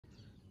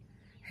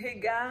Hey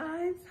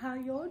guys, how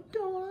y'all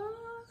doing?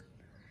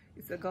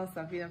 It's a girl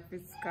Savina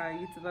Physical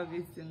YouTuber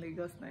based in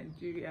Lagos,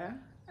 Nigeria,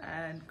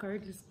 and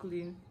currently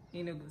schooling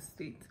in Ogun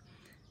State.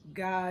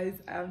 Guys,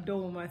 I'm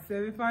done with my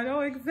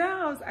semi-final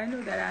exams. I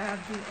know that I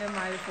have been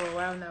MIA for a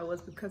while now. It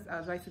was because I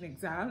was writing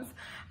exams,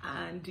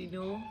 and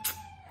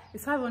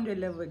it's 500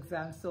 level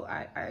exams, so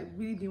I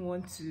really didn't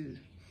want to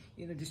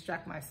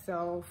distract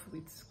myself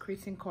with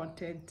creating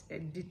content,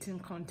 editing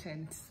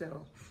content.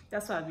 So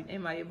that's why I've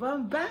been MIA, but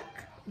I'm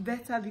back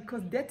better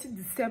because Detty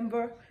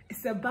December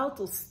is about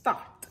to start.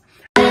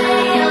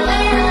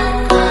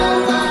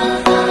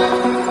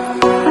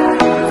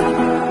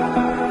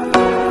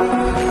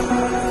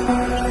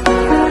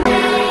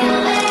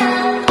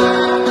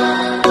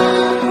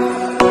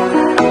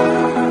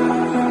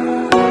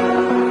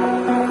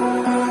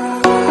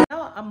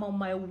 Now I'm on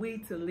my way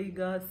to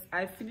Lagos.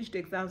 I finished the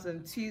exams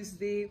on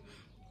Tuesday.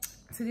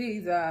 Today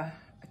is I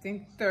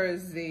think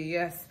Thursday.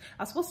 Yes,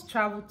 I'm supposed to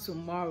travel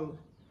tomorrow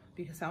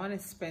because I want to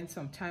spend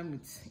some time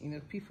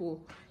with people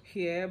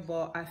here,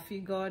 but I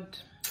figured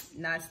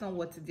nah, it's not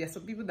worth it. There's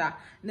some people that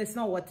it's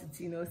not worth it,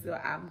 so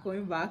I'm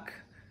going back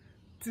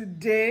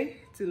today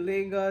to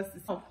Lagos.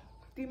 So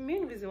the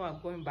main reason why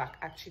I'm going back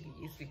actually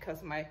is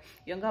because my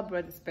younger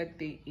brother's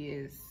birthday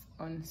is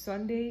on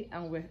Sunday,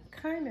 and we're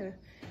kind of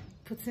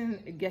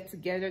putting a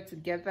get-together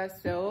together.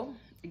 So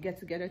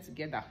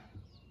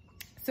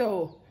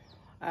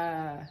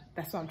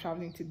that's why I'm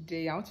traveling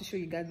today. I want to show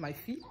you guys my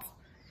feet.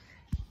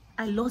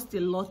 I lost a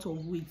lot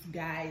of weight,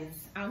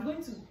 guys. I'm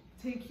going to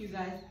take you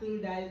guys through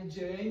that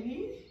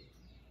journey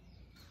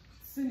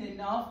soon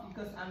enough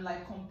because I'm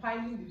like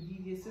compiling the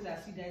video so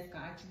that you guys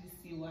can actually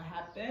see what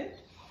happened.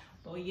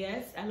 But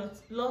yes, I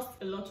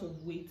lost a lot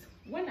of weight.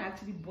 When I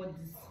actually bought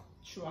this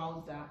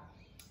trouser,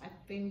 I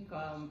think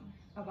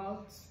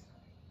about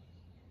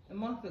a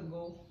month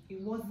ago,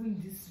 it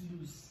wasn't this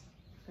loose.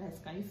 Guys,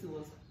 can you see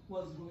what's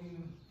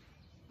going on?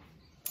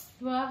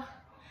 Well,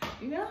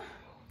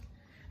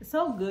 it's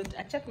all good.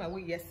 I checked my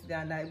weight yesterday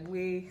and I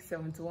weigh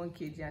 71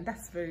 kg, and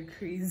that's very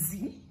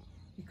crazy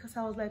because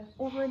I was like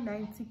over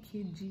 90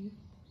 kg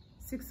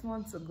 6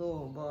 months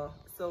ago, but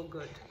it's all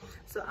good.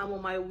 So I'm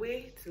on my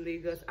way to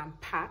Lagos. I'm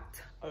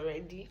packed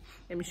already.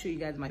 Let me show you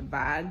guys my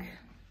bag.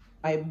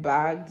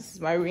 This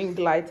is my ring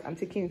light. I'm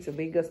taking it to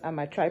Lagos, and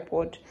my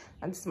tripod,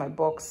 and this is my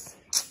box.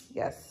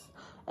 Yes,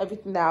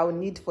 everything that I will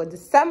need for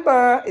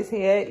December is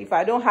here. If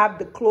I don't have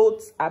the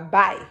clothes, I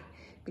buy,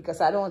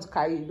 because I don't want to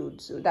carry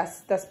load. So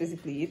that's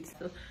basically it.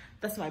 So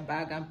that's my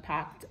bag. I'm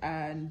packed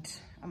and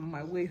I'm on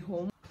my way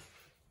home.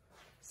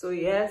 So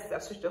yes,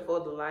 I've switched off all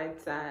the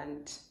lights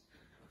and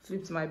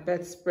flipped my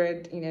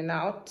bedspread in and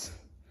out,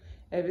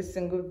 every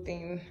single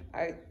thing.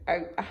 I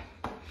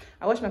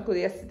washed my clothes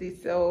yesterday,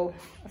 so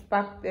I've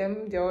packed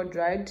them. They're all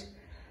dried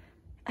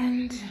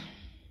and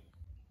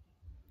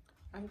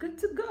I'm good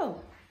to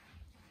go.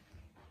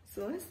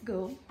 So let's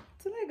go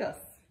to Lagos.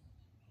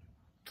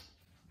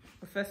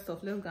 But first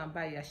off, let's go and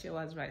buy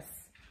Yashewa's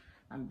rice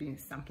and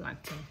beans and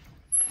plantain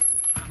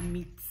and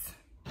meat.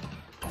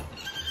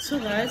 So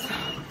guys,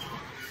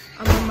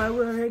 I'm on my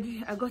way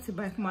already. I got a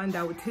bike man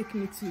that will take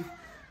me to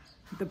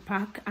the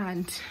park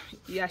and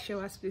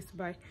Yashewa's place to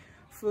buy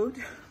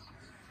food.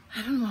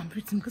 I don't know why I'm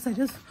breathing because I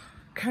just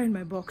carried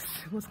my box.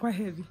 It was quite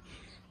heavy.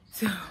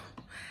 So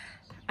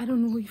I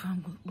don't know if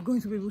I'm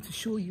going to be able to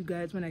show you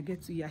guys when I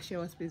get to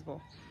Yashewa's place,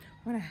 but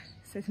when I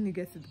certainly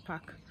get to the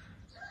park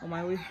on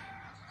my way,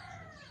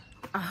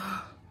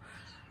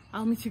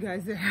 I'll meet you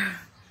guys there.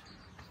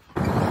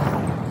 So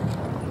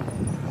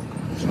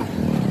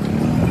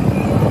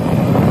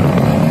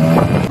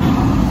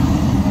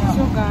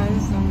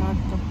guys, I'm at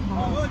the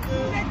park.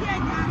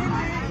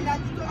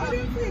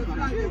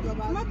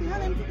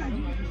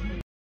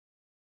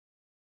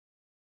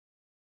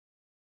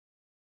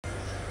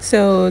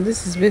 So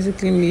this is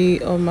basically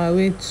me on my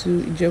way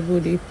to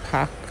Ijebu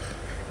Park.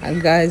 And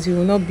guys, you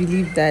will not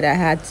believe that I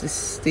had to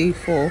stay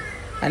for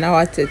an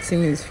hour 30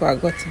 minutes before I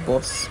got the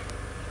bus.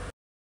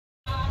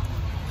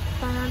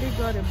 Finally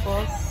got a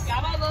bus.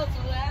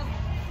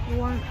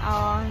 1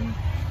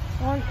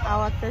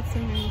 hour 30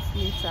 minutes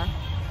later,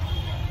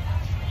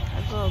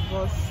 I got a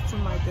bus to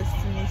my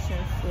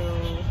destination. So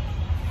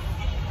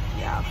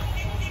yeah,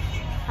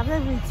 I've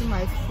never been to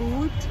my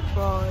food,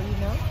 but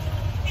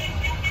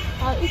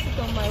I'll eat it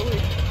on my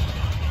way.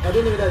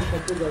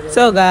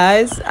 So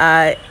guys,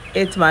 I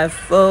ate my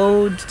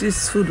food.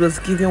 This food was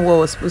giving what it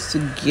was supposed to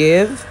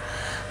give,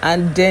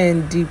 and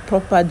then the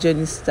proper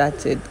journey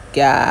started.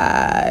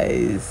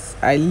 Guys,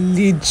 I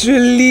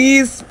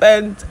literally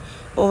spent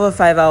over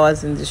 5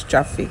 hours in this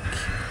traffic.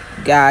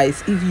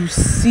 Guys, if you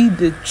see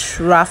the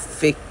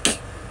traffic,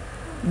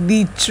 can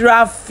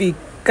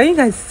you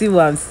guys see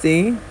what I'm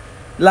saying?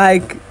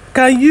 Like,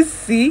 can you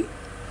see?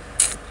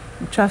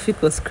 The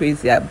traffic was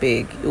crazy. I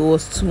beg, it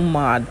was too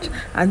mad.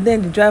 And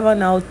then the driver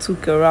now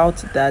took a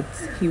route that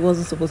he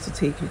wasn't supposed to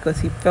take because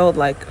he felt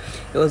like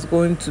it was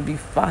going to be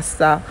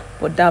faster,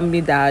 but that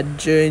made our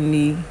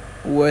journey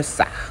worse.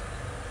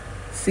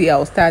 See, I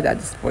was tired at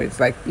this point,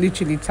 like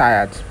literally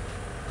tired.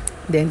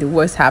 Then the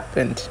worst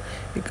happened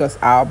because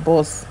our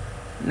boss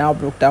now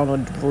broke down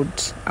on the road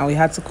and we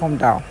had to come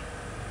down.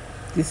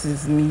 This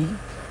is me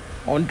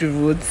on the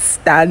road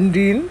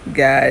standing.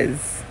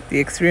 Guys, the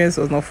experience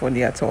was not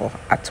funny at all.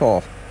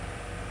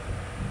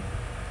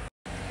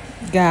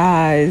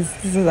 Guys,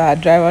 this is our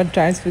driver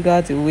trying to figure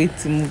out a way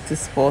to move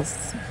this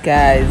bus.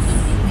 Guys,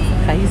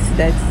 can you see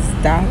that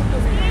it's down?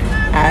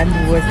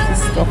 And we're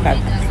still stuck at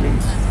the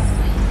place.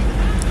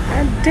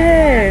 And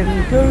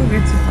then, glory be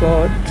to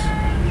God,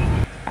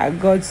 I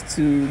got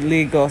to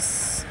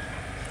Lagos.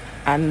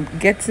 And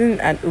getting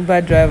an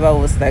Uber driver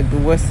was like the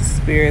worst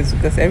experience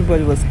because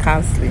everybody was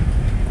cancelling.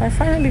 I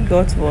finally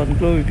got one.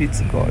 Glory be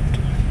to God.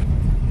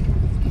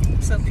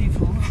 So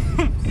people,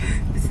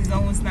 this is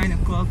almost 9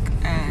 o'clock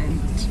and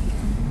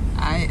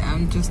I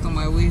am just on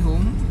my way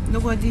home.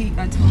 Nobody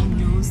at home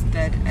knows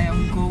that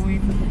I'm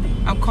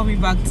coming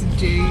back to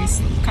Jay.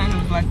 It's kind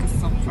of like a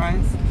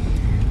surprise.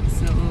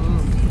 So,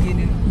 you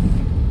know,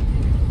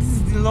 this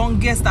is the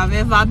longest I've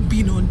ever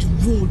been on the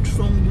road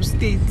from the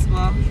States.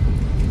 Well,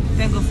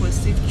 thank God for a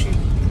safe trip.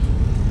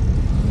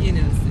 You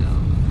know,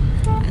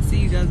 so I'll see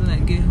you guys when I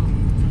get home.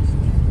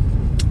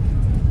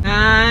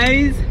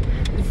 Guys,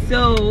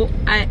 so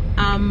I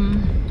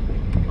am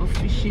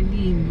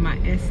officially in my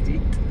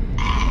estate.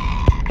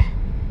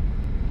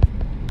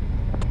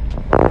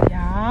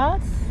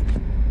 Yes.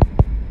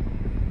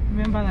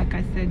 Remember, like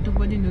I said,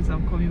 nobody knows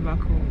I'm coming back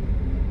home.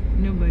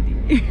 Nobody.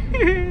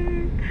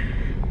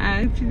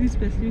 I actually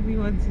specifically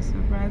want to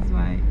surprise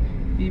my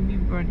baby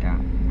brother.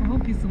 I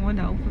hope he's the one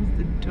that opens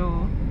the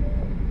door.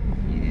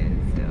 Yeah,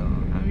 so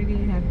I'm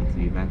really happy to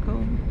be back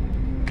home.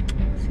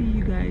 See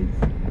you guys.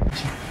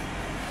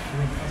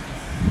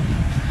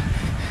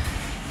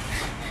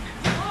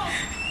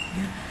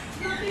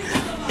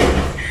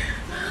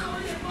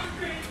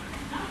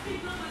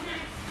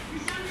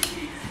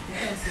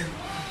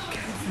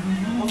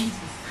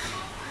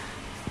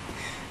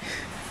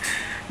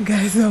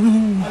 Guys, I'm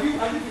home.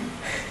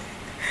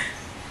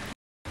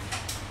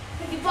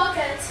 In your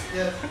pocket?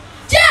 Yeah.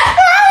 Jack!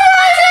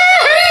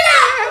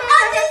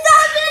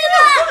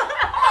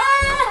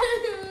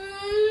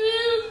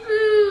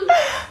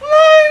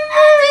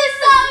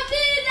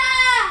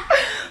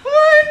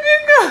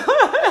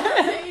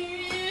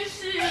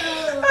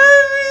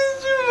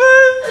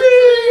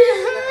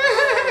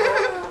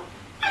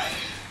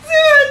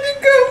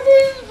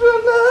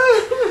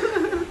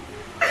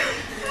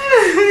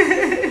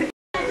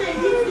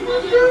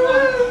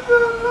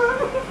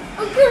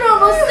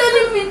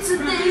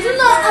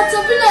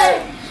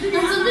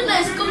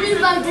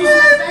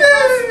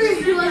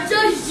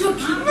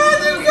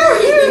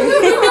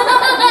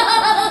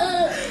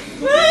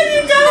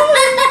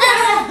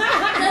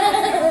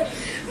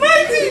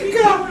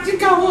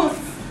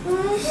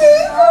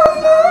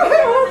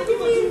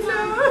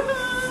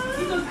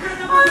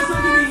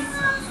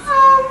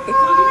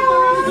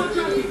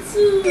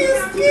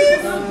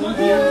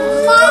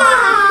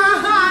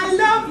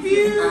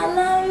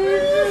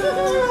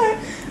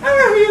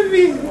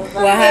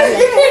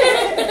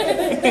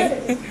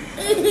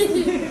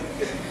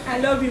 I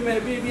love you, my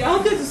baby. I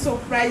wanted to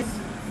surprise you.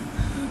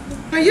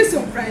 Are you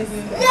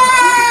surprising? The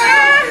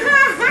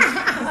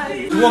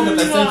one that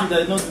I sent you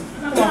that is not.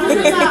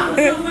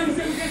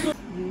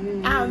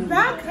 I'm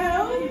back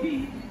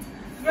home.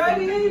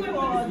 Ready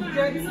for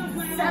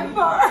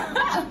December.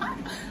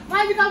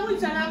 Why you come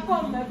with your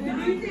phone, my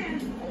baby?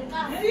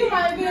 See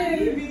my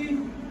baby.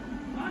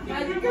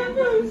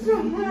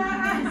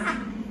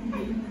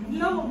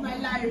 Love of my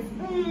life.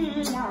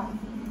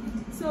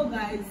 So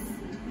guys,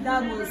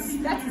 that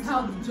is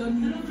how the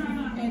journey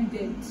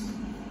ended.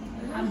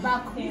 I'm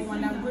back home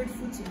and I'm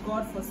grateful to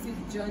God for safe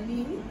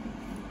journey.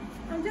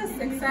 I'm just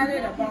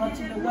excited about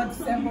what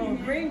December will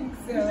bring.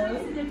 So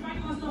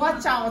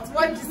watch out,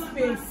 watch this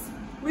space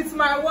with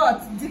my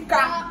what?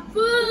 Dika.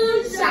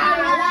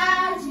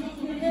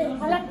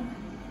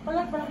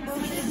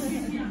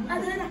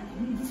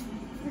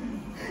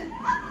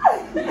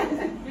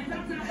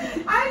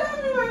 I love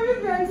you, my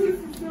baby.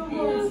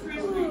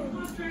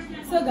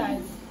 So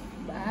guys,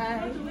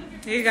 bye.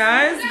 Hey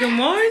guys, good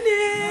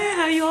morning.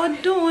 How y'all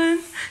doing?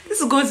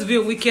 This is going to be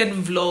a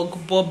weekend vlog,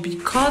 but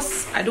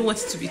because I don't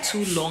want it to be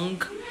too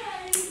long,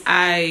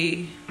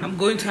 I'm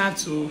going to have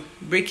to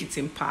break it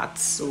in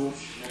parts. So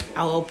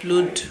I'll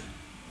upload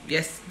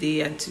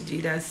yesterday and today.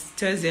 That's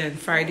Thursday and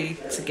Friday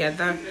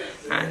together,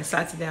 and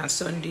Saturday and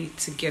Sunday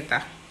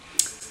together.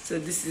 So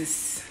this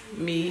is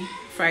me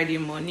Friday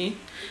morning.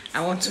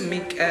 I want to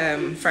make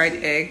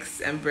fried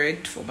eggs and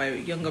bread for my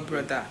younger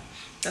brother.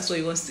 That's what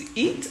he wants to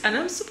eat, and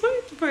I'm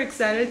super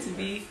excited to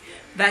be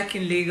back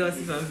in Lagos,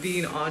 if I'm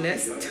being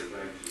honest.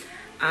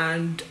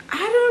 And I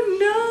don't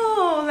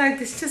know, like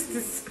there's just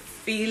this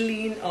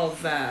feeling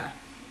of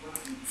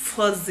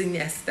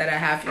fuzziness that I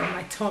have in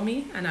my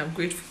tummy, and I'm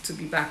grateful to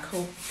be back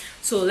home.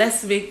 So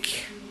let's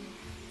make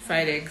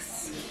fried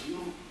eggs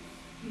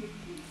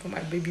for my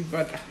baby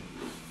brother.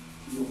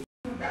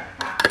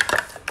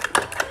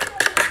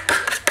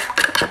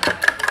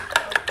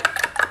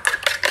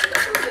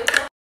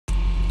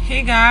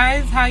 Hey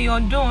guys, how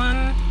y'all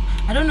doing?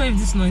 I don't know if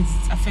this noise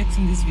is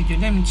affecting this video.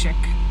 Let me check.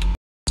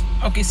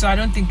 Okay, so I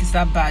don't think it's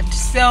that bad.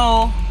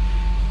 So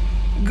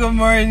good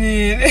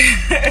morning.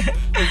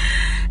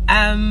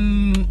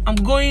 I'm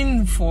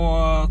going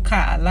for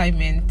car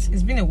alignment.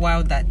 It's been a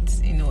while that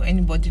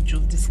anybody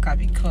drove this car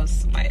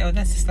because my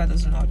elder sister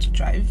doesn't know how to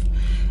drive,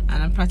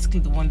 and I'm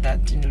practically the one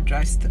that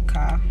drives the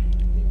car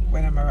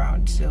when I'm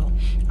around. So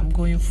I'm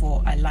going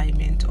for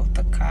alignment of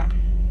the car.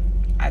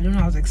 I don't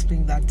know how to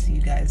explain that to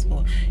you guys,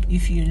 but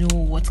if you know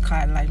what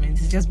car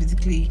alignment is, just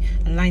basically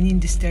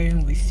aligning the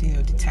steering with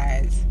the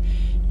tires.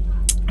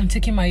 I'm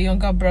taking my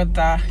younger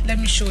brother. Let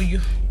me show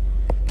you.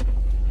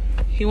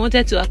 He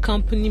wanted to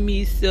accompany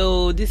me,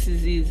 so this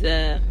is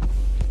his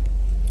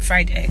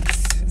fried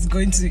eggs. He's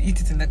going to eat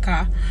it in the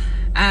car,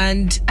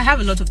 and I have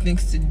a lot of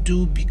things to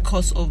do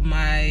because of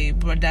my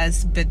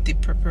brother's birthday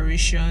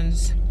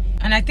preparations,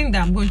 and I think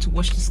that I'm going to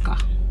wash this car.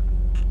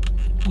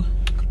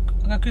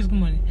 Chris, good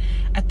morning.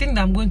 I think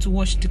that I'm going to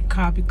wash the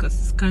car because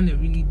it's kind of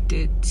really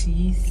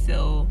dirty,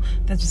 so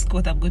that's just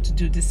what I'm going to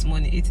do this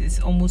morning. It is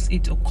almost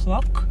 8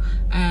 o'clock,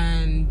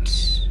 and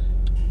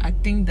I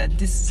think that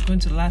this is going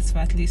to last for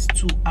at least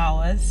 2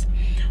 hours.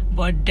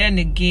 But then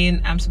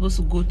again, I'm supposed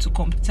to go to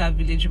Computer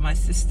Village with my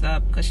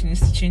sister because she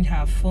needs to change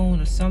her phone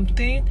or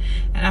something,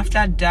 and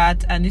after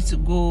that I need to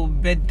go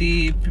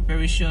birthday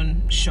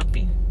preparation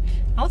shopping.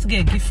 I want to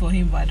get a gift for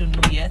him, but I don't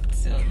know yet,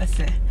 so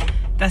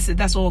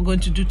that's what we're going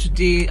to do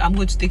today. I'm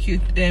going to take you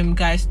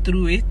guys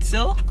through it,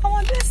 so come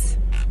on, this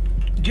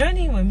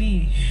journey with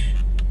me.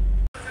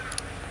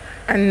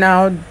 And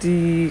now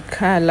the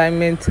car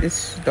alignment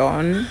is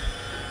done.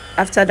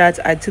 After that,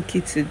 I took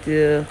it to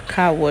the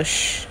car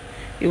wash.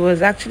 It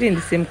was actually in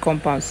the same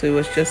compound, so it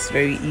was just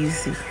very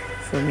easy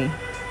for me.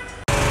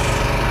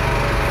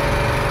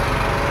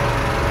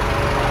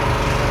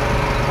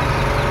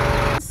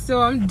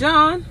 So I'm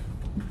done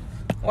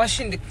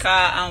washing the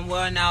car and we're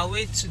on our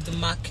way to the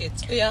market.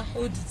 Oh yeah,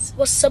 hold it.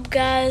 What's up,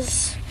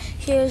 guys?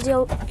 Here's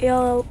your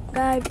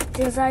guy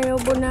Desire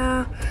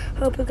Bona.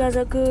 Hope you guys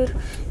are good.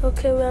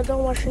 Okay, we are done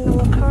washing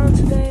our car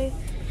today.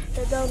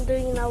 We're done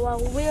doing our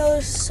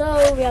wheels,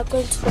 so we are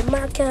going to the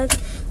market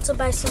to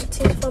buy some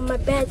things for my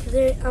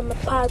birthday and my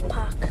pad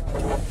pack.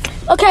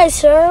 Okay,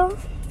 so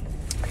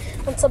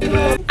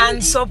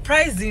and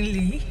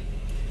surprisingly,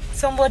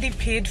 somebody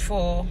paid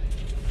for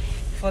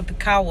the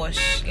car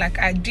wash. Like,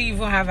 I didn't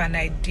even have an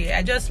idea.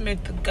 I just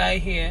met the guy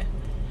here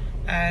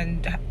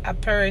and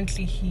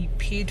apparently he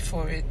paid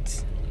for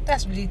it.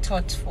 That's really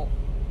thoughtful.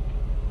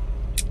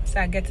 So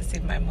I get to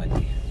save my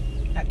money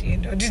at the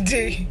end of the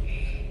day.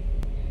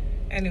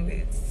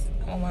 Anyways,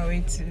 I'm on my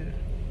way to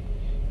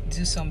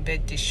do some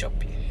birthday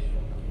shopping.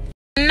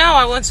 Now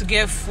I want to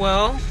get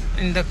fuel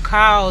in the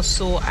car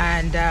also,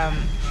 and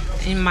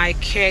in my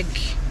keg.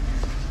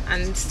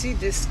 And see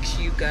this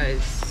queue,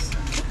 guys.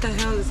 What the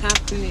hell is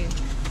happening?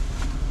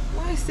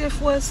 Why is there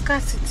fuel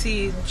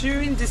scarcity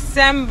during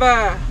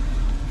December?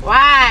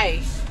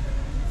 Why?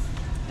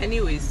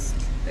 Anyways,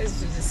 let's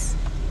do this.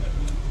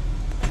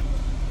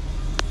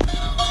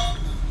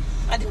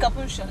 I don't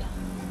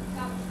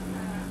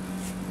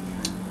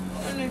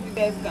know if you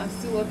guys can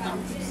see what I'm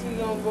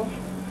putting on, but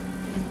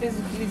it's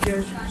basically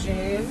just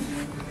jam.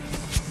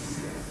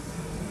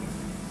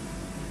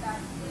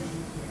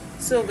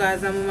 So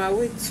guys, I'm on my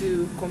way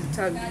to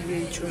Computer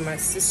Village with my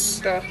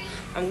sister.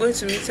 I'm going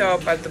to meet her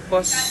up at the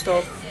bus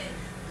stop.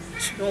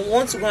 She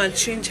wants to go and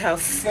change her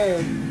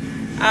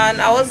phone, and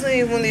I wasn't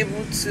even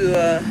able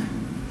to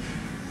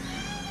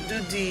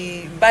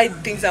buy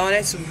the things I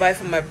wanted to buy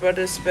for my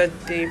brother's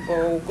birthday, but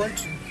we're going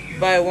to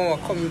buy when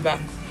we're coming back.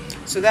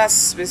 So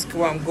that's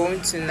basically what I'm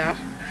going to now.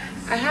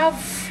 I have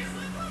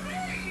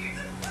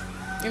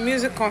a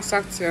music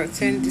concert to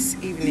attend this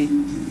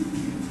evening,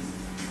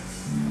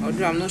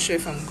 although I'm not sure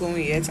if I'm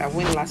going yet. I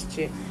went last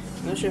year.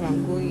 I'm not sure if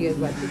I'm going yet,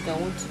 but I think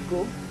I want to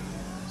go.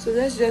 So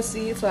let's just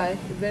see if I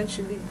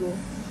eventually go.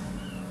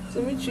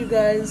 So meet you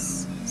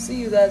guys, see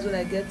you guys when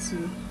I get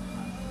to,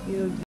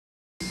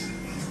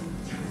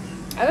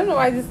 I don't know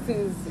why this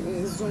thing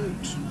is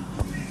zoomed.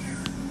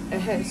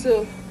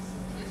 So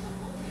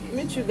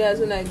meet you guys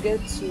when I get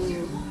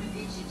to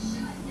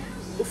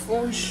the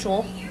phone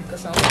shop,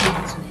 because I want to be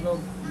able to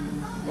vlog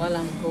while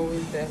I'm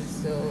going there.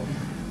 So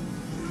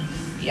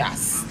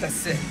yes,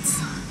 that's it.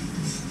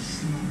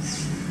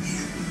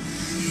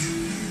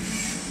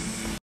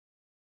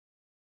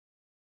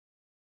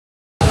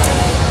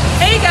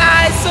 Hey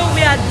guys, so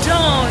we are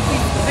done.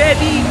 It's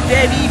very,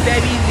 very,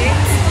 very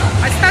late.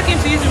 I stuck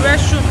into use the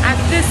restroom at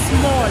this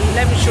mall.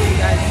 Let me show you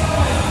guys.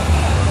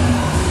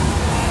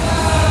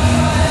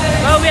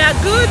 Well, we are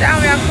good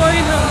and we are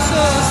going home. So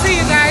see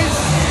you guys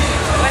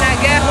when I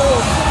get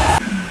home.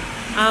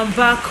 I'm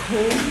back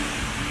home.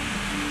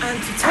 And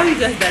to tell you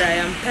guys that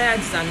I am tired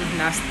is an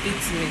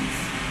understatement.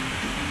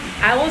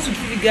 I want to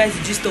give you guys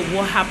the gist of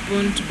what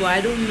happened, but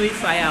I don't know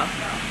if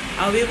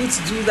I'll be able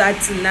to do that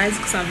tonight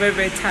because I'm very,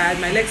 very tired.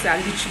 My legs are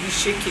literally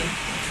shaking.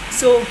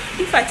 So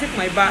if I take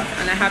my bath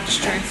and I have the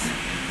strength,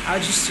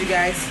 I'll just you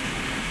guys.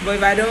 But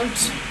if I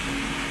don't,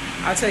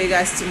 I'll tell you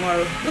guys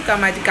tomorrow. Look at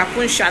my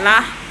dikapun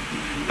shala.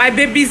 My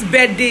baby's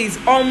birthday is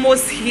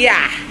almost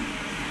here.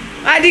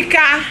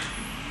 Adika.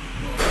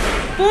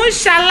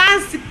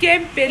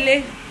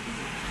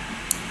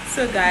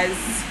 So guys,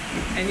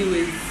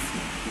 anyways,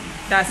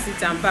 that's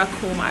it. I'm back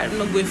home. I'm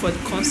not going for the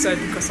concert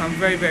because I'm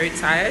very, very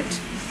tired.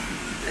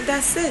 And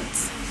that's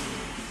it.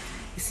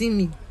 You see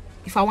me?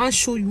 If I want to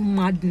show you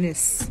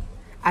madness,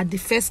 at the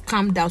first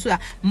calm down so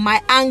that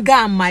my anger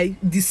and my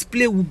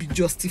display will be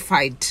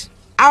justified.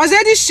 I was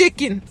already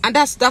shaking, and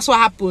that's what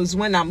happens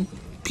when I'm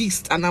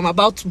pissed and I'm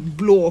about to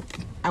blow up.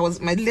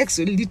 My legs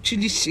were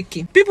literally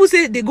shaking. People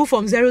say they go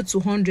from 0 to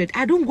 100.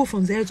 I don't go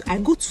from 0 to, I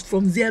go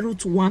from 0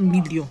 to 1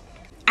 million.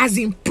 As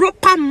in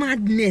proper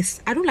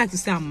madness. I don't like to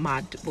say I'm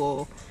mad,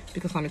 but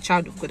because I'm a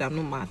child of God, I'm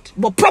not mad.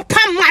 But proper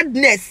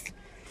madness.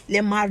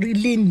 Let me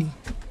relay me.